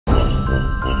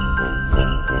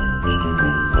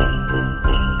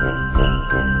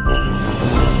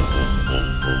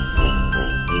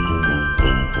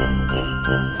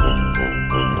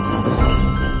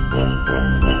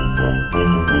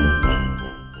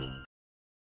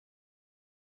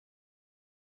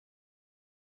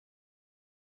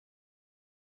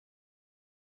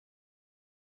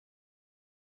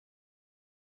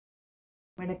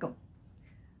வணக்கம்.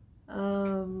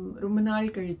 ரொம்ப நாள்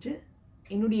கழிச்சு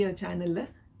என்னுடைய சேனலில்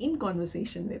இன்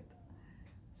கான்வர்சேஷன் வித்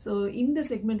இந்த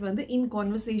செக்மெண்ட் வந்து இன்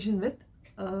conversation with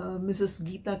Mrs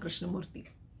Geetha Krishnamurthy.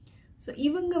 So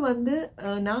இவங்க வந்து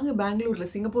நாங்கள்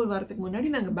பெங்களூரில் சிங்கப்பூர் வரதுக்கு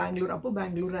முன்னாடி நாங்கள் பெங்களூர், அப்போது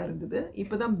பெங்களூராக இருந்தது,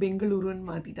 இப்போ தான் பெங்களூருன்னு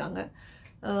மாற்றிட்டாங்க.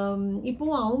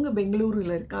 இப்போது அவங்க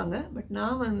பெங்களூரில் இருக்காங்க. பட்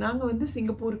நாங்கள் வந்து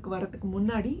சிங்கப்பூருக்கு வரதுக்கு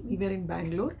முன்னாடி we were in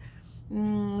Bangalore.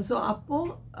 So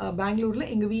அப்போது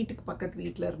பெங்களூரில் எங்கள் வீட்டுக்கு பக்கத்து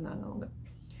வீட்டில் இருந்தாங்க அவங்க.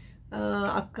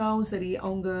 அக்காவும் சரி,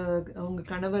 அவங்க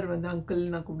கணவர் வந்து அங்கிள்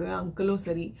நான் கூப்பிடுவேன், அங்கிளும்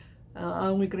சரி,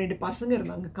 அவங்களுக்கு 2 பசங்க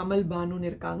இருந்தாங்க, கமல் பானுன்னு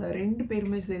இருக்காங்க. 2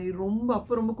 பேருமே சரி ரொம்ப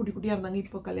குட்டி குட்டியாக இருந்தாங்க.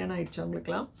 இப்போ கல்யாணம் ஆகிடுச்சு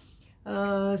அவங்களுக்குலாம்.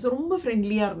 ஸோ ரொம்ப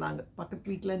ஃப்ரெண்ட்லியாக இருந்தாங்க.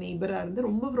 பக்கத்து வீட்டில் நெய்பராக இருந்து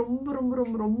ரொம்ப ரொம்ப ரொம்ப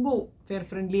ரொம்ப ரொம்ப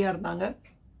ஃப்ரெண்ட்லியாக இருந்தாங்க.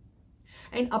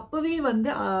 அண்ட் அப்போவே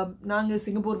வந்து நாங்கள்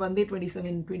சிங்கப்பூர் வந்து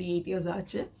 27-28 இயர்ஸ்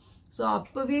ஆச்சு. ஸோ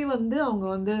அப்போவே வந்து அவங்க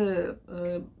வந்து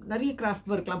நிறைய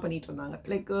கிராஃப்ட் ஒர்க்லாம் பண்ணிகிட்டு இருந்தாங்க.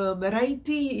 லைக்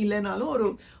வெரைட்டி இல்லைனாலும்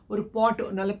ஒரு பாட்,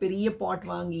 நல்ல பெரிய பாட்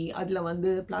வாங்கி அதில்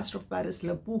வந்து பிளாஸ்டர் ஆஃப்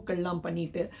பாரிஸில் பூக்கள்லாம்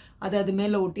பண்ணிவிட்டு அது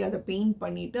மேலே ஒட்டி அதை பெயிண்ட்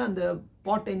பண்ணிவிட்டு அந்த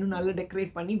பாட்டை இன்னும் நல்லா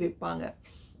டெக்கரேட் பண்ணி வைப்பாங்க.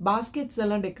 பாஸ்கெட்ஸ்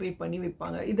எல்லாம் டெக்கரேட் பண்ணி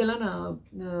வைப்பாங்க. இதெல்லாம் நான்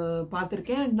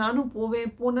பார்த்துருக்கேன். நானும்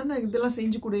போனேன்னா இதெல்லாம்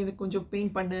செஞ்சு கொடு, இது கொஞ்சம்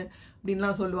பெயிண்ட் பண்ணு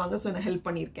அப்படின்லாம் சொல்லுவாங்க. ஸோ நான் ஹெல்ப்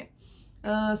பண்ணியிருக்கேன்.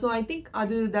 So I think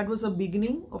that was a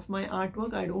beginning of my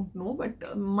artwork. I don't know, but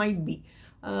might be.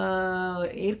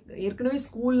 ஏற்கனவே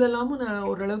ஸ்கூல்லலாமும் நான்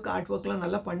ஓரளவுக்கு ஆர்ட் ஒர்க்லாம்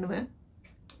நல்லா பண்ணுவேன்.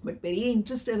 பட் பெரிய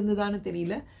இன்ட்ரெஸ்ட் இருந்ததான்னு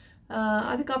தெரியல.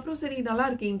 அதுக்கப்புறம் சரி நல்லா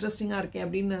இருக்கேன், இன்ட்ரெஸ்டிங்காக இருக்கேன்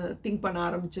அப்படின்னு திங்க் பண்ண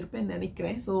ஆரம்பிச்சிருப்பேன்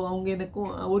நினைக்கிறேன். ஸோ அவங்க எனக்கும்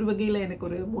ஒரு வகையில் எனக்கு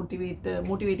ஒரு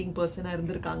மோட்டிவேட்டிங் பர்சனாக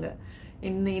இருந்திருக்காங்க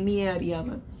என்னையே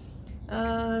அறியாமல்.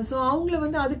 ஸோ அவங்கள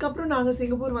வந்து அதுக்கப்புறம் நாங்கள்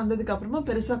சிங்கப்பூர் வந்ததுக்கப்புறமா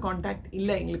பெருசாக காண்டாக்ட்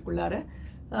இல்லை எங்களுக்குள்ளார.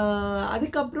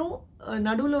 அதுக்கப்புறம்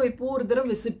நடுவில் இப்போது ஒரு தடவை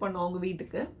விசிட் பண்ணோம் அவங்க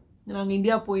வீட்டுக்கு. நாங்கள்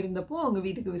இந்தியா போயிருந்தப்போ அவங்க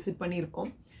வீட்டுக்கு விசிட் பண்ணியிருக்கோம்.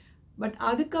 பட்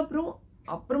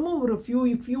அப்புறமும் ஒரு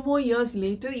ஃபியூ மோர் இயர்ஸ்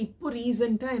லேட்டர் இப்போ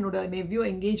ரீசெண்டாக என்னோட நெவ்யூ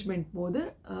என்கேஜ்மெண்ட் போது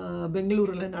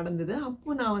பெங்களூரில் நடந்தது.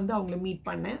 அப்போது நான் வந்து அவங்கள மீட்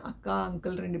பண்ணேன். அக்கா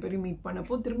அங்கிள் 2 பேரும் மீட்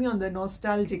பண்ணப்போ திரும்பியும் அந்த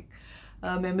நாஸ்டால்ஜிக்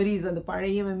மெமரிஸ், அந்த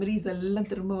பழைய மெமரிஸ் எல்லாம்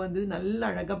திரும்ப வந்து நல்ல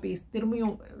அழகாக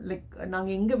திரும்பியும் லைக்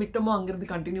நாங்கள் எங்கே விட்டோமோ அங்கேருந்து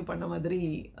கண்டினியூ பண்ண மாதிரி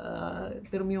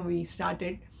திரும்பியும் வி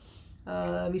ஸ்டார்டட்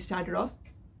ஆஃப்.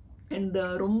 அண்ட்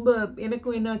ரொம்ப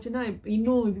எனக்கும் என்னாச்சுன்னா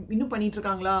இன்னும்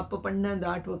பண்ணிகிட்ருக்காங்களா அப்போ பண்ண அந்த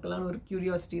ஆர்ட் ஒர்க்கெல்லாம் ஒரு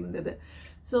க்யூரியாசிட்டி இருந்தது.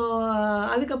 ஸோ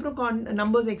அதுக்கப்புறம்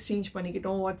நம்பர்ஸ் எக்ஸ்சேஞ்ச்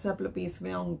பண்ணிக்கிட்டோம். வாட்ஸ்அப்பில்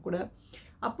பேசுவேன் அவங்க கூட.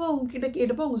 அப்போ அவங்கக்கிட்ட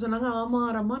கேட்டப்போ அவங்க சொன்னாங்க, ஆமாம்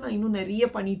ரம்மா, நான் இன்னும் நிறைய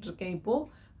பண்ணிகிட்ருக்கேன்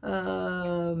இப்போது,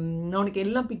 நான் உனக்கு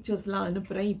எல்லா பிக்சர்ஸ்லாம்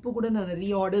அனுப்புகிறேன், இப்போ கூட நான்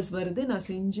நிறைய ஆர்டர்ஸ் வருது, நான்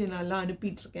செஞ்சு நல்லா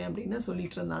அனுப்பிட்டுருக்கேன் அப்படின்னு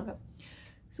சொல்லிட்டு இருந்தாங்க.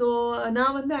 ஸோ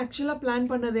நான் வந்து ஆக்சுவலாக பிளான்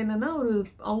பண்ணது என்னென்னா,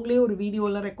 அவங்களே ஒரு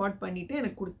வீடியோலாம் ரெக்கார்ட் பண்ணிவிட்டு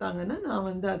எனக்கு கொடுத்தாங்கன்னா நான்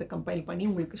வந்து அதை கம்பைல் பண்ணி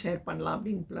உங்களுக்கு ஷேர் பண்ணலாம்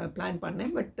அப்படின்னு பிளான்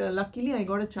பண்ணேன். But luckily I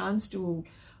got a chance to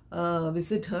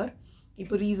visit her.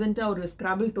 இப்போ ரீசெண்டாக ஒரு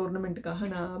ஸ்க்ராபிள்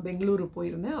டோர்னமெண்ட்டுக்காக நான் பெங்களூரு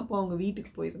போயிருந்தேன். அப்போ அவங்க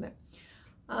வீட்டுக்கு போயிருந்தேன்.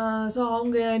 ஸோ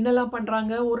அவங்க என்னெல்லாம்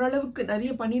பண்ணுறாங்க, ஓரளவுக்கு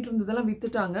நிறைய பண்ணிகிட்டு இருந்ததெல்லாம்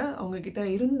விற்றுட்டாங்க. அவங்கக்கிட்ட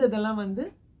இருந்ததெல்லாம் வந்து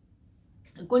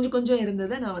கொஞ்சம்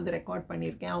இருந்ததை நான் வந்து ரெக்கார்ட்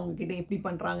பண்ணியிருக்கேன். அவங்கக்கிட்ட எப்படி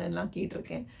பண்ணுறாங்கலாம்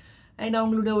கேட்டிருக்கேன். அண்ட்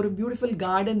அவங்களோட ஒரு பியூட்டிஃபுல்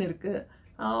கார்டன் இருக்குது.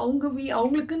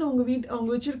 அவங்களுக்குன்னு அவங்க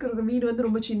வச்சுருக்கிறது வீடு வந்து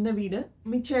ரொம்ப சின்ன வீடு.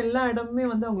 மிச்சம் எல்லா இடமுமே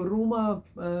வந்து அவங்க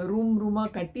ரூமாக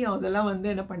கட்டி அதெல்லாம் வந்து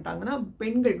என்ன பண்ணிட்டாங்கன்னா,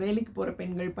 பெண்கள், வேலைக்கு போகிற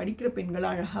பெண்கள், படிக்கிற பெண்களை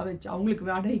அழகாக வச்சு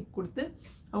அவங்களுக்கு வாடகைக்கு கொடுத்து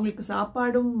அவங்களுக்கு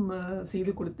சாப்பாடும்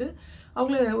செய்து கொடுத்து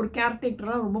அவங்கள ஒரு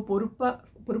கேர்டேக்கராக ரொம்ப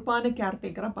பொறுப்பான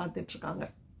கேர்டேக்கராக பார்த்துட்ருக்காங்க.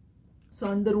 ஸோ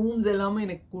அந்த ரூம்ஸ் எல்லாமே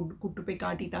எனக்கு கூப்பிட்டு போய்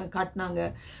காட்டினாங்க.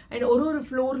 அண்ட் ஒரு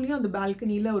ஃப்ளோர்லேயும் அந்த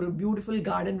பால்கனியில் ஒரு பியூட்டிஃபுல்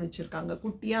கார்டன் வச்சுருக்காங்க.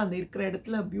 குட்டியாக அந்த இருக்கிற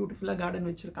இடத்துல பியூட்டிஃபுல்லாக கார்டன்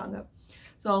வச்சுருக்காங்க.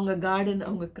 ஸோ அவங்க கார்டன்,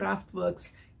 அவங்க கிராஃப்ட் ஒர்க்ஸ்,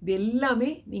 இது எல்லாமே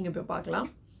நீங்கள் இப்போ பார்க்கலாம்.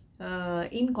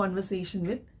 இன் conversation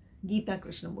with Geetha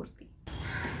Krishnamurthy.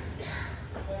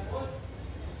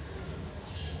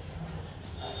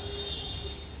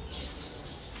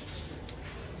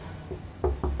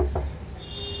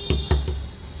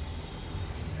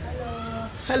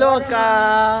 Hello அக்கா,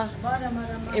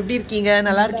 எப்படி இருக்கீங்க?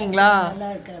 நல்லா இருக்கீங்களா? நல்லா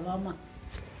இருக்கேன். வாமா,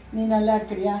 நீ நல்லா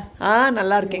இருக்கிறியா?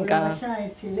 நல்லா இருக்கேன்க்கா.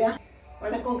 ஆயிடுச்சு இல்லையா?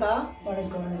 வணக்கம்க்கா.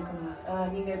 வணக்கம்.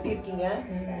 நீங்கள் எப்படி இருக்கீங்க?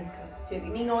 நல்லா இருக்கேன். சரி,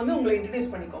 நீங்கள் வந்து உங்களை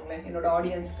இன்ட்ரடியூஸ் பண்ணிக்கோங்களேன் என்னோட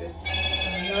ஆடியன்ஸ்க்கு.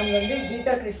 நான் வந்து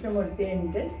கீதா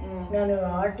கிருஷ்ணமூர்த்தின்ட்டு, நான்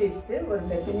ஒரு ஆர்டிஸ்ட்டு, ஒரு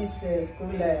பெத்தனிஸ்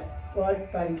ஸ்கூலில் ஒர்க்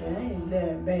பண்ணுறேன்.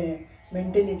 இந்த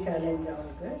மென்டலி சேலஞ்ச்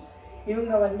அவங்களுக்கு.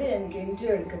 இவங்க வந்து எனக்கு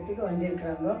இன்டர்வியூ எடுக்கிறதுக்கு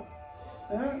வந்திருக்கிறாங்க.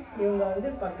 இவங்க வந்து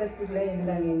பக்கத்துல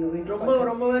இருந்தாங்க எங்கள் வீட்டில்.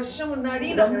 ரொம்ப வருஷம் முன்னாடி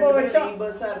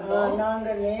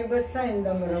நாங்கள் நேபர்ஸாக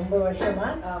இருந்தவங்க ரொம்ப வருஷமா.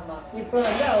 இப்போ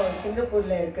வந்து அவள்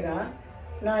சிங்கப்பூரில் இருக்கிறான்.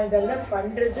 நான் இதெல்லாம்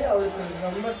பண்ணுறது அவளுக்கு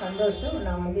ரொம்ப சந்தோஷம்.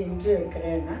 நான் வந்து இன்டர்வியூ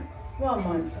எடுக்கிறேன்னா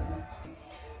வாமான்னு சொன்னேன்.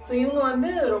 ஸோ இவங்க வந்து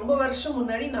ரொம்ப வருஷம்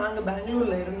முன்னாடி நாங்கள்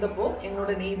பெங்களூர்ல இருந்தப்போ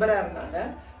என்னோட நெய்பராக இருந்தாங்க.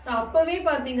 அப்பவே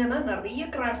பார்த்தீங்கன்னா நிறைய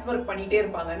கிராஃப்ட் ஒர்க் பண்ணிட்டே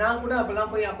இருப்பாங்க. நான் கூட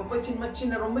அப்பெல்லாம் போய் அப்பப்போ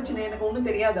ரொம்ப சின்ன எனக்கு ஒன்றும்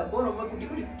தெரியாது. அப்போ ரொம்ப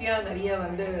குட்டியாக நிறைய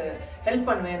வந்து ஹெல்ப்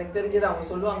பண்ணுவேன். எனக்கு தெரிஞ்சது அவங்க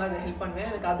சொல்லுவாங்க, அதை ஹெல்ப் பண்ணுவேன்.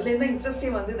 எனக்கு அதுலேருந்து தான்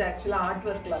இன்ட்ரெஸ்டே வந்தது ஆக்சுவலாக ஆர்ட்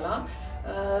ஒர்க்லலாம்.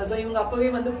 ஸோ இவங்க அப்போவே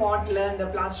வந்து பாட்டில் இந்த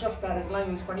பிளாஸ்டர் ஆஃப் பேரிஸ்லாம்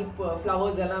யூஸ் பண்ணி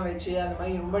ஃப்ளவர்ஸ் எல்லாம் வச்சு அந்த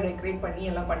மாதிரி ரொம்ப டெக்கரேட் பண்ணி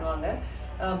எல்லாம் பண்ணுவாங்க.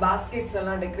 பாஸ்கெட்ஸ்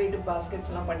எல்லாம் டெக்கரேட்டிவ்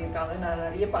பாஸ்கெட்ஸ் எல்லாம் பண்ணியிருக்காங்க. நான்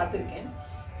நிறைய பார்த்துருக்கேன்.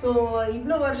 ஸோ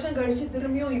இவ்வளோ வருஷம் கழிச்சு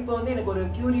திரும்பியும் இப்போ வந்து எனக்கு ஒரு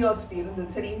கியூரியாசிட்டி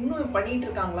இருந்தது. சரி இன்னும் பண்ணிட்டு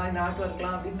இருக்காங்களா இந்த ஆர்ட்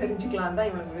ஒர்க்லாம் அப்படின்னு தெரிஞ்சுக்கலாம் தான்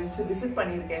இவங்களுக்கு விசிட்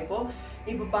பண்ணியிருக்கேன்.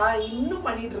 இப்போ இன்னும்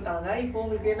பண்ணிட்டு இருக்காங்க. இப்போ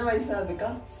உங்களுக்கு என்ன வயசு ஆகுதுக்கா?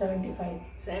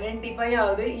 75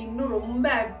 ஆகுது. இன்னும் ரொம்ப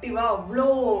ஆக்டிவா அவ்வளோ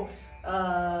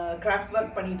கிராஃப்ட்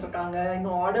ஒர்க் பண்ணிட்டு இருக்காங்க.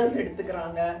 இன்னும் ஆர்டர்ஸ்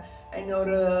எடுத்துக்கிறாங்க. அண்ட்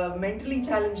ஒரு மென்டலி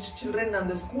சேலஞ்ச் சில்ட்ரன்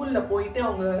அந்த ஸ்கூல்ல போயிட்டு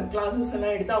அவங்க கிளாஸஸ்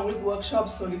எல்லாம் எடுத்து அவங்களுக்கு ஒர்க்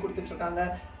ஷாப்ஸ் சொல்லி கொடுத்துட்டு இருக்காங்க.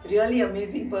 Really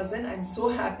amazing person. I am so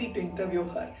happy to interview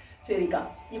her. சரிக்கா,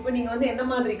 இப்போ நீங்க வந்து என்ன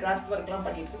மாதிரி கிராஃப்ட் ஒர்க்லாம்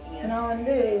பண்ணிட்டு இருக்கீங்க? நான்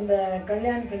வந்து இந்த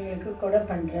கல்யாணத்துங்களுக்கு கொடை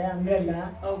பண்றேன், அம்ப்ரெல்லா.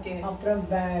 ஓகே. அப்புறம்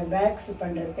பேக்ஸ்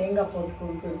பண்றேன், தேங்காய் போட்டு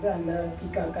கொடுக்குறது, அந்த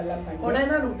பிகாக்கெல்லாம் பண்றேன்.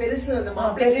 கொடைனா பெருசு, அந்த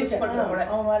மாப்பிள்ளை யூஸ் பண்ற கொடை.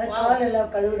 அவன் வர கால்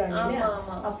எல்லாம் கழுவுறாங்க இல்லையா,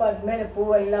 அப்ப அது மேல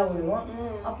பூவெல்லாம் விழுவோம்.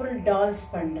 அப்புறம் டால்ஸ்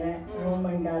பண்றேன்,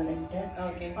 ரோமன் டால்ன்ட்டு.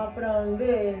 அப்புறம் வந்து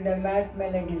இந்த மேட்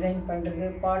மேல டிசைன் பண்றது,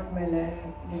 பாட் மேல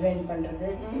டிசைன் பண்றது,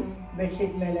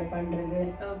 பெட்ஷீட் மேல பண்றது.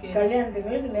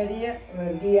 கல்யாணத்துங்களுக்கு நிறைய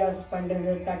டியாஸ்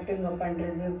பண்றது, தட்டுங்க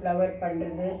பண்றது, ஃப்ளவர்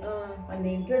பண்றது, அந்த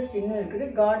இன்ட்ரெஸ்ட் இன்னும் இருக்குது.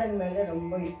 கார்டன் மேல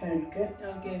ரொம்ப இஷ்டம் இருக்கு.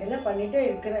 எல்லாம் பண்ணிட்டே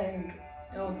இருக்கிறேன் எனக்கு.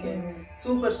 Okay,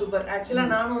 super super. ஆக்சுவலா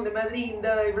நானும் இந்த மாதிரி இந்த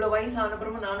இவ்வளவு வயசு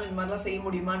ஆனப்புறமும் நானும் இந்த மாதிரிலாம் செய்ய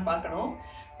முடியுமான்னு பார்க்கணும்.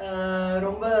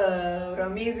 ரொம்ப ஒரு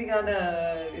அமேசிங்கான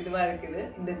இதுவாக இருக்குது.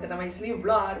 இந்த இத்தனை வயசுலேயும்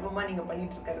இவ்வளோ ஆர்வமாக நீங்கள்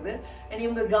பண்ணிட்டு இருக்கிறது. அண்ட்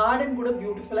இவங்க கார்டன் கூட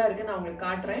பியூட்டிஃபுல்லாக இருக்குது. நான் உங்களுக்கு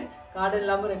காட்டுறேன். கார்டன்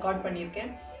இல்லாமல் ரெக்கார்ட்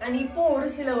பண்ணியிருக்கேன். அண்ட் இப்போ ஒரு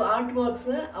சில ஆர்ட்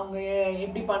ஒர்க்ஸு அவங்க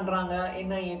எப்படி பண்ணுறாங்க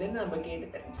என்ன ஏதுன்னு நம்ம கேட்டு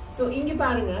தெரிஞ்சு. ஸோ இங்கே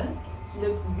பாருங்கள், இந்த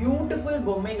பியூட்டிஃபுல்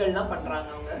பொம்மைகள்லாம் பண்ணுறாங்க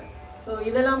அவங்க. ஸோ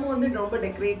இதெல்லாமும் வந்து ரொம்ப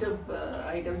டெக்கரேட்டிவ்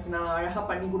ஐட்டம்ஸ் நான் அழகாக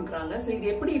பண்ணி கொடுக்குறாங்க. ஸோ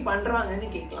இது எப்படி பண்ணுறாங்கன்னு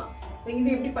கேட்கலாம். இது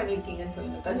எப்படி பண்ணிருக்கீங்கன்னு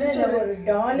சொல்லுங்க. ஒரு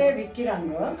டாலே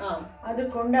விக்கிறாங்க, அது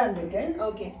கொண்டாந்துட்டு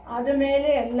ஓகே அது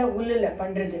மேலே எல்லாம் உள்ளுல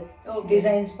பண்றது,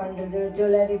 டிசைன்ஸ் பண்றது,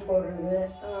 ஜுவல்லரி போடுறது,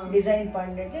 டிசைன்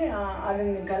பண்ணிட்டு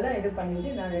அதுங்களுக்கெல்லாம் இது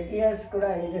பண்ணிட்டு நான் இயர்ஸ்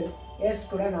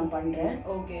கூட நான் பண்றேன்.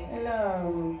 ஓகே,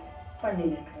 எல்லாம்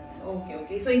பண்ணிட்டு. Okay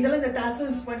okay. சோ இதெல்லாம் இந்த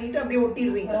டாசல்ஸ் பண்ணிட்டு அப்படியே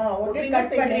ஒட்டிடுவீங்க. ஒட்டி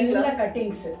கட் பண்ணி எல்லா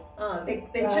கட்டிங்ஸ்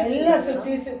எல்லாம்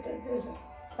சுத்தி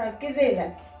தக்கதே இல்லை,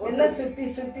 எல்லாம் சுத்தி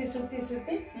சுத்தி சுத்தி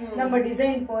சுத்தி நம்ம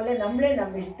டிசைன் போல நம்மளே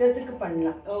நம்ம இஷ்டத்துக்கு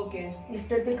பண்ணலாம். ஓகே,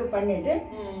 இஷ்டத்துக்கு பண்ணிட்டு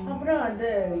அப்புறம் அது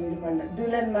இது பண்ண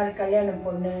துலன் மாதிரி கல்யாண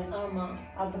பொண்ணு,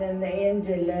 அப்புறம் இந்த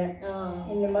ஏஞ்சல்,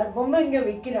 இந்த மாதிரி பொம்மைங்க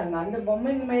விக்கிறாங்க. அந்த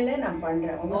பொம்மைங்க மேலே நான்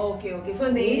பண்றேன். Okay okay. சோ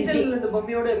இந்த ஏஞ்சல் இந்த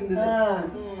பொம்மையோட இருந்தது,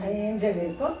 ஏஞ்சல்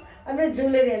இருக்கும். அப்புறம்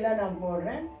ஜுவல்லரி எல்லாம் நான்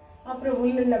போடுறேன். அப்புறம்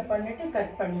உள்ளுல பண்ணிட்டு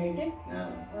கட் பண்ணிட்டு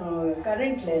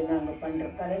கரண்ட்ல நாங்க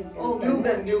பண்றோம். கரண்ட்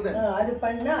அது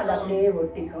பண்ணா அது அப்படியே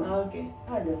ஒட்டிக்கும். ஓகே,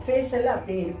 அது ஃபேஸ் எல்லாம்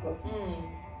அப்படியே இருக்கும்.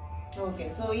 ஓகே.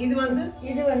 சோ இது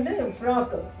வந்து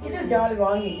ஃப்ராக். இது டால்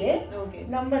வாங்கிட்டு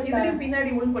நம்ம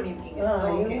பின்னாடி உள் பண்ணிருக்கீங்க.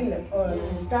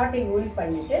 ஸ்டார்டிங் உள்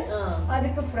பண்ணிட்டு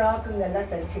அதுக்கு ஃப்ராக்குங்க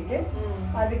எல்லாம் தச்சுட்டு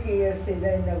அதுக்கு இயர்ஸ்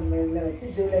இதை இந்த மேல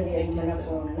வச்சு ஜுவல்லரி எல்லாம்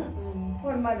போடலாம்.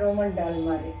 ஒரு மாதிரி ரோமன் டால்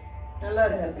மாதிரி நல்லா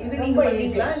இருக்கு. இது நீங்க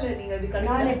பண்ணீங்களா இல்ல நீங்க அது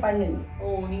நானே பண்ணேன். ஓ,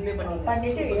 நீங்களே பண்ணீங்க.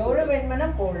 பண்ணிட்டு எவ்வளவு வேணும்னா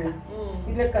போடலாம்.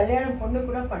 இதுல கல்யாண பொண்ணு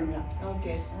கூட பண்ணலாம்.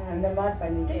 ஓகே, அந்த மாதிரி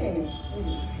பண்ணிட்டு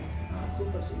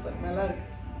சூப்பர் சூப்பர், நல்லா இருக்கு,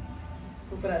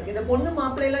 சூப்பரா இருக்கு. இந்த பொண்ணு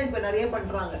மாப்பிள்ளை எல்லாம் இப்ப நிறைய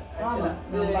பண்றாங்க.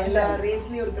 ஆக்சுவலா எல்லா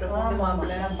ரேஸ்லயும் இருக்கிற பொண்ணு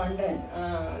மாப்பிள்ளை நான் பண்றேன்.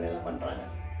 அதெல்லாம் பண்றாங்க.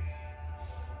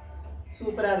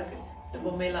 சூப்பரா இருக்கு இந்த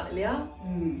பொம்மைலாம் இல்லையா?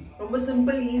 ரொம்ப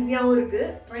சிம்பிள், ஈஸியாவும் இருக்கு.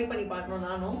 ட்ரை பண்ணி பார்க்கணும்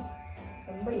நானும்.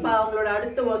 அவங்களோட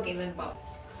அடுத்த ஒர்க் என்னன்னு பாப்போம்.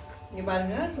 இங்க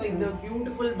பாருங்க. சோ இந்த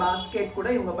பியூட்டிஃபுல் பாஸ்கெட் கூட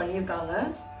இவங்க பண்ணிருக்காங்க.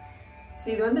 சோ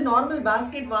இது வந்து நார்மல்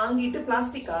பாஸ்கெட் வாங்கிட்டு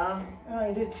பிளாஸ்டிக்கா?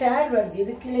 இது சேர் வருது,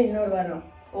 இதுக்குள்ள இன்னொரு வரும்.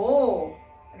 ஓ,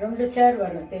 2 சேர்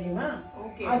வரும் தெரியுமா?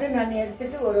 அது நான்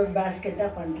எடுத்துட்டு ஒரு பாஸ்கெட்டா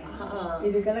பண்றேன்.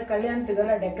 இதுக்கெல்லாம்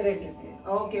கல்யாணத்துக்கெல்லாம் டெக்கரேட் இருக்கு.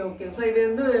 Okay okay. சோ இது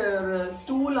வந்து ஒரு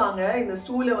ஸ்டூல். ஆங்க இந்த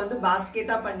ஸ்டூலை வந்து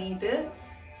பாஸ்கெட்டா பண்ணிட்டு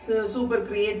சூப்பர்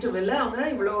கிரியேட்டிவ் இல்ல, அவங்க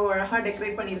இவ்வளவு அழகா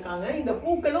டெக்கரேட் பண்ணிருக்காங்க. இந்த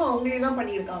பூக்களும் அவங்களே தான்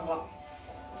பண்ணிருக்காங்க.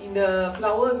 இந்த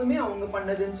ஃப்ளவர்ஸுமே அவங்க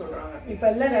பண்ணதுன்னு சொல்றாங்க. இப்ப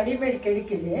எல்லாம் ரெடிமேட்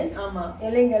கிடைக்குது. ஆமா,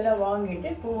 இலைங்க எல்லாம்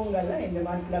வாங்கிட்டு பூங்கெல்லாம் இந்த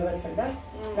மாதிரி ஃப்ளவர்ஸ் எல்லாம்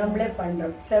நம்மளே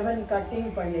பண்றோம். 7 கட்டிங்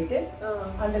பண்ணிட்டு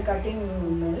அந்த கட்டிங்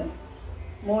மேல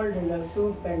மோல்டுல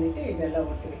சூட் பண்ணிட்டு இதெல்லாம்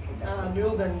ஒட்டி வைக்கிறோம்.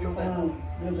 Glue gun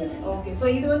blue colour. Okay. So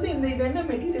இது வந்து இது என்ன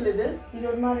மெட்டீரியல் இது? இது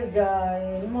ஒரு மாதிரி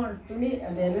என்னமோ துணி,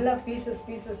 அந்த எல்லா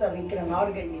பீசஸாக விற்கிறாங்க,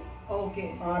 ஆர்கண்டி. ஓகே.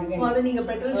 ஸோ அதை நீங்கள்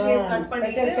பெட்டல் ஷேப் கட்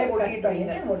பண்ணிட்டு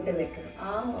ஒட்டி வைக்கிறேன்.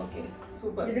 Okay,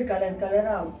 super. இது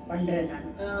கலராக பண்ணுறேன் நான்.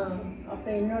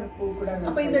 அப்புறம் இன்னொரு பூ கூட.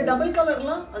 அப்போ இந்த டபுள்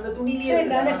கலர்லாம் அந்த துணியிலேயே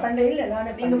நானே பண்ணுறேன். இல்லை,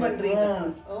 நானே நீங்கள் பண்ணுறீங்க.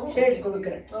 ஷேட்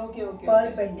கொடுக்குறேன். Okay okay.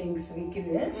 பேர்ல் பெயிண்டிங்ஸ்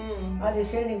விற்கிது, அது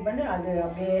ஷேடிங் பண்ணி அது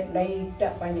அப்படியே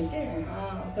லைட்டாக பண்ணிட்டு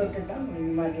தொட்டுட்டா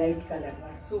இந்த மாதிரி லைட் கலர்.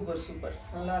 சூப்பர் சூப்பர்,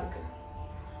 நல்லா இருக்கு,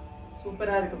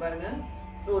 சூப்பரா இருக்கு பாருங்க.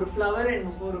 ஒரு ஃப்ளவர்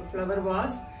அண்ட் ஒரு ஃப்ளவர்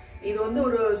வாஸ். இது வந்து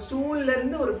ஒரு ஸ்டூல்ல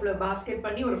இருந்து ஒரு பாஸ்கெட்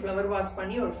பண்ணி ஒரு ஃப்ளவர் வாஸ்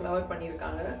பண்ணி ஒரு ஃப்ளவர்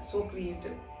பண்ணியிருக்காங்க. ஸோ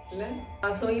கிரியேட்டிவ் இல்ல?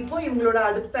 ஸோ இப்போ இவங்களோட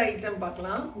அடுத்த ஐட்டம்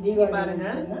பார்க்கலாம். பாருங்க,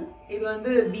 இது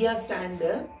வந்து தியா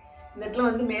ஸ்டாண்டு. இந்த இடத்துல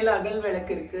வந்து மேல அகல்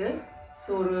விளக்கு இருக்கு.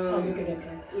 ஸோ ஒரு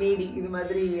லேடி இது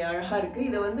மாதிரி அழகா இருக்கு.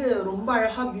 இதை வந்து ரொம்ப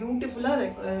அழகா பியூட்டிஃபுல்லா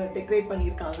டெக்கரேட்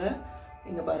பண்ணியிருக்காங்க.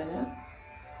 இங்க பாருங்க,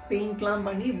 பெயிண்ட்லாம்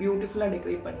பண்ணி பியூட்டிஃபுல்லா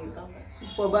டெக்கரேட் பண்ணியிருக்காங்க.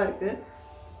 சூப்பர்பா இருக்கு.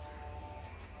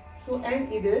 ஸோ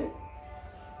அண்ட் இது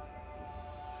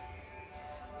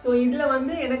ஸோ இதுல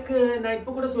வந்து எனக்கு நான்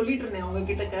இப்போ கூட சொல்லிட்டு இருந்தேன் அவங்க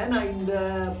கிட்டக்க, நான் இந்த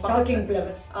ஸ்டாக்கிங்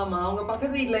ஃப்ளவர்ஸ். ஆமா, அவங்க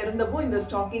பக்கத்து வீட்டுல இருந்தப்போ இந்த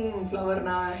ஸ்டாக்கிங் ஃப்ளவர்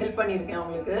நான் ஹெல்ப் பண்ணியிருக்கேன்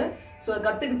அவங்களுக்கு. ஸோ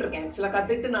கத்துக்கிட்டு இருக்கேன். ஆக்சுவலா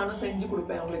கத்துக்கிட்டு நானும் செஞ்சு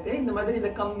கொடுப்பேன் அவங்களுக்கு. இந்த மாதிரி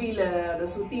இந்த கம்பியில அதை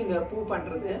சுத்தி இந்த பூ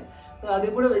பண்றது,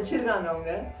 அது கூட வச்சிருக்காங்க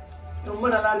அவங்க. ரொம்ப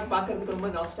நல்லா இருக்கு பாக்குறதுக்கு, ரொம்ப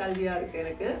நாஸ்டாலஜியா இருக்கு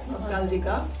எனக்கு,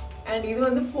 நாஸ்டாலஜிக்கா. அண்ட் இது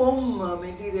வந்து ஃபோம்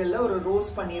மெட்டீரியல்ல ஒரு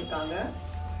ரோஸ் பண்ணியிருக்காங்க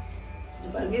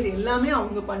பாருங்க. இது எல்லாமே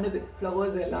அவங்க பண்ணுது,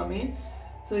 ஃப்ளவர்ஸ் எல்லாமே.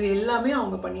 ஸோ இது எல்லாமே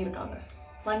அவங்க பண்ணியிருக்காங்க.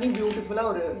 பண்ணி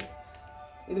பியூட்டிஃபுல்லாக ஒரு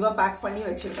இதுவாக பேக் பண்ணி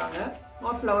வச்சுருக்காங்க.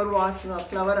 ஃப்ளவர் வாஸ்,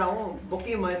 ஃப்ளவராகவும்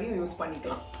பொக்கே மாதிரியும் யூஸ்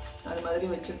பண்ணிக்கலாம், அது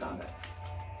மாதிரியும் வச்சுருக்காங்க.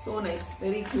 So nice,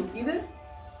 very cute. இது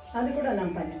அது கூட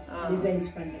நான் பண்ணேன், டிசைன்ஸ்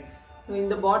பண்ணேன். ஸோ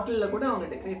இந்த பாட்டிலில் கூட அவங்க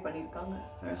டெக்கரேட் பண்ணியிருக்காங்க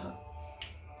அழகாக.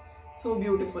 ஸோ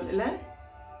பியூட்டிஃபுல் இல்லை?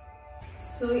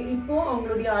 ஸோ இப்போது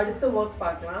அவங்களுடைய அடுத்த ஒர்க்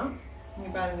பார்க்கலாம்.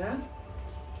 பாருங்க,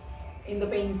 இந்த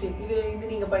பெயிண்டிங், இது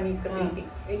நீங்க பண்ணிருக்க பெயிண்டிங்.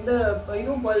 இந்த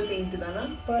இதுவும் pearl பெயிண்ட் தானா?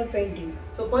 pearl painting.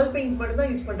 So pearl paint மட்டும் தான்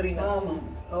யூஸ் பண்றீங்க? ஆமா.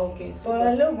 ஓகே.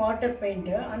 pearl வாட்டர் பெயிண்ட்,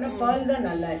 ஆனா pearl தான்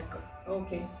நல்லா இருக்கு.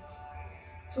 ஓகே,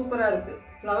 சூப்பரா இருக்கு.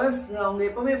 ஃப்ளவர்ஸ் அவங்க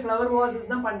எப்பவுமே ஃப்ளவர்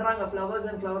வாசஸ் தான் பண்றாங்க. ஃப்ளவர்ஸ்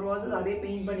அண்ட் ஃப்ளவர் வாசஸ் அதே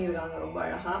பெயிண்ட் பண்ணிருக்காங்க ரொம்ப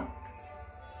அழகா.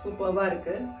 சூப்பர்வா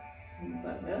இருக்கு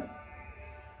பாருங்க.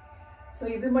 சோ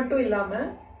இது மட்டும் இல்லாம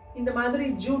இந்த மாதிரி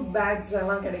ஜூட் பேக்ஸ்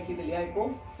எல்லாம் கிடைக்குது இல்லையா இப்போ?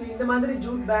 இந்த மாதிரி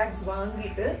ஜூட் பேக்ஸ்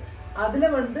வாங்கிட்டு அதுல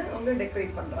வந்து அவங்க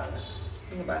டெக்கரேட் பண்றாங்க.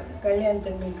 நீங்க பாருங்க,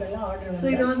 கல்யாணத்துங்களுக்கெல்லாம் ஆர்டர். ஸோ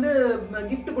இதை வந்து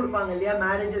கிஃப்ட் கொடுப்பாங்க இல்லையா,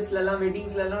 மேரேஜஸ்ல எல்லாம்,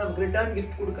 வெட்டிங்ஸ்ல எல்லாம் நமக்கு ரிட்டர்ன்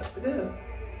கிஃப்ட் கொடுக்கறதுக்கு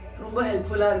ரொம்ப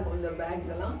ஹெல்ப்ஃபுல்லா இருக்கும் இந்த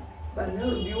பேக்ஸ் எல்லாம். பாருங்க,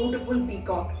 ஒரு பியூட்டிஃபுல்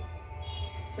பீகாக்.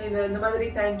 ஸோ இந்த மாதிரி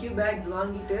தேங்க்யூ பேக்ஸ்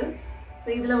வாங்கிட்டு, ஸோ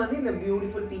இதுல வந்து இந்த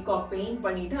பியூட்டிஃபுல் பீகாக் பெயிண்ட்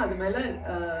பண்ணிட்டு அது மேல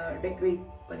டெக்கரேட்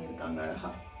பண்ணியிருக்காங்க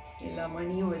அழகா, எல்லா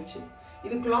மணியும் வச்சு.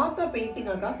 இது கிளாத்தா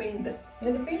பெயிண்டிங்காக்கா? பெயிண்ட்.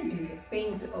 இது பெயிண்ட். இது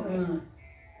பெயிண்ட். ஓகே.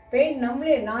 பெயிண்ட்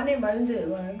நானே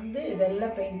வந்து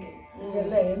இதெல்லாம் பெயிண்ட்,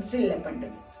 இதெல்லாம் எம்சில்ல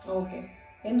பண்றது. ஓகே.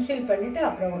 எம்சில் பண்ணிட்டு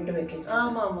அப்புறம் ஒட்டு வைக்கிறது.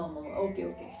 ஆமா ஆமா ஆமா. Okay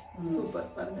okay, super.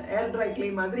 பாருங்க, ஏர் ட்ரை கிளே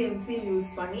மாதிரி எம்சில்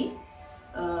யூஸ் பண்ணி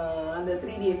அந்த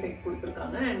 3D எஃபெக்ட்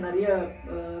கொடுத்துருக்காங்க. அண்ட் நிறைய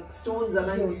ஸ்டோன்ஸ்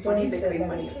எல்லாம் யூஸ் பண்ணி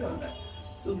டெக்கரேட் பண்ணியிருக்காங்க.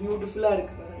 ஸோ பியூட்டிஃபுல்லா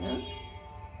இருக்கு பாருங்க.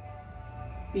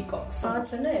 பீகாக்ஸ்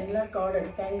எல்லா கார்டு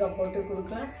தேங்காய் போட்டு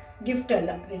கொடுக்கலாம். கிஃப்ட்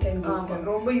எல்லாம் ரிட்டர்ன் கிஃப்ட்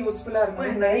ரொம்ப யூஸ்ஃபுல்லா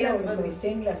இருக்கும். நிறைய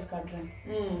ஸ்டெயின் கிளாஸ் காட்டுறேன்.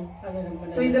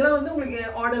 சோ இதெல்லாம் வந்து உங்களுக்கு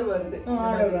ஆர்டர் வருது?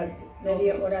 ஆர்டர் வருது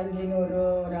நிறைய. ஒரு 500 ஒரு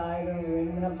 1000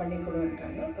 வேணும்னா பண்ணி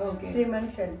கொடுன்றாங்க. ஓகே. 3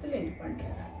 months எடுத்து இது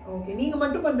பண்றேன். ஓகே. நீங்க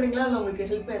மட்டும் பண்றீங்களா இல்ல உங்களுக்கு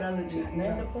ஹெல்ப் யாராவது வச்சு?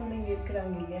 இந்த பொண்ணுங்க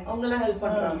இருக்காங்க இல்லையா, அவங்க எல்லாம் ஹெல்ப்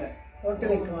பண்றாங்க,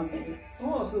 ஒட்டு வைக்குவாங்க.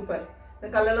 ஓ சூப்பர். இந்த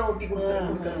கல்லெல்லாம் ஒட்டி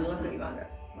கொடுக்கறதெல்லாம் செய்வாங்க.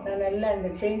 நான் எல்லாம் இந்த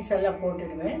செயின்ஸ் எல்லாம்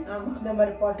போட்டுடுவேன். இந்த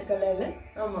மாதிரி பாட்டு கல்லையில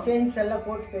செயின்ஸ் எல்லாம்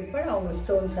போட்டு வைப்பேன். அவங்க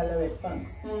ஸ்டோன்ஸ் எல்லாம் வைப்பாங்க.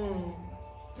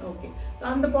 ஓகே. ஸோ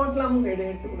அந்த பாட்லாம்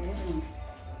எடுத்து கொடுங்க.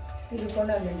 இது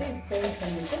கொண்டாந்துட்டு பெயிண்ட்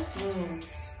பண்ணிட்டு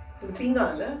இது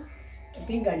பீங்கால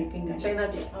பீங்காணி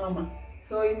சைனாக்கி. ஆமாம்.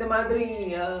 ஸோ இந்த மாதிரி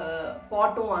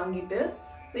பாட்டும் வாங்கிட்டு,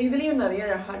 ஸோ இதுலேயும் நிறைய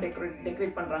அழகாக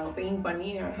டெக்கரேட் பண்ணுறாங்க. பெயிண்ட்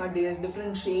பண்ணி அழகாக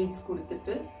டிஃப்ரெண்ட் ஷேட்ஸ்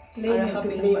கொடுத்துட்டு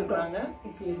பெயிண்ட் பண்றாங்க.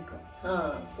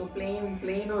 ஸோ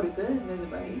பிளெயினும் இருக்கு. இந்த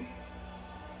மாதிரி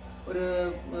ஒரு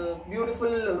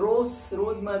பியூட்டிஃபுல்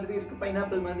ரோஸ் மாதிரி இருக்கு,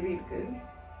 பைனாப்பிள் மாதிரி இருக்கு.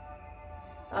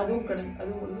 அதுவும்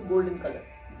வந்து கோல்டன் கலர்.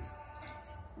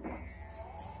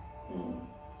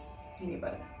 நீங்க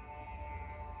பாருங்க.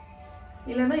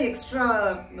 இல்லைன்னா எக்ஸ்ட்ரா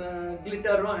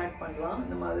கிளிட்டரும் ஆட் பண்ணலாம்.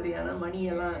 இந்த மாதிரியான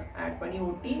மணியெல்லாம் ஆட் பண்ணி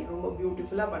ஒட்டி ரொம்ப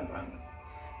பியூட்டிஃபுல்லா பண்றாங்க.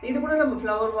 இது கூட நம்ம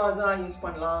ஃப்ளவர் வாஸா யூஸ்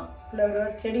பண்ணலாம். ஃப்ளவர்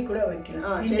செடி கூட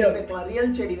வைக்கலாம். செடி வைக்கலாம்,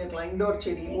 ரியல் செடி வைக்கலாம், இன்டோர்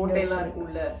செடி, ஓட்டையெல்லாம் இருக்கு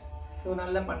உள்ள. ஸோ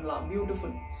நல்லா பண்ணலாம்.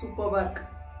 பியூட்டிஃபுல், சூப்பர்வா இருக்கு.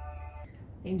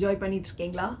 என்ஜாய்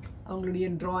பண்ணிகிட்ருக்கீங்களா? அவங்களுடைய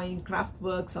ட்ராயிங், கிராஃப்ட்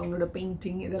ஒர்க்ஸ், அவங்களோட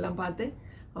பெயிண்டிங் இதெல்லாம் பார்த்து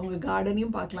அவங்க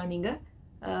கார்டனையும் பார்க்கலாம். நீங்கள்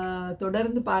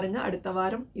தொடர்ந்து பாருங்கள். அடுத்த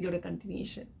வாரம் இதோட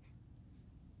கண்டினியூஷன்.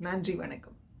 நன்றி,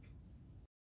 வணக்கம்.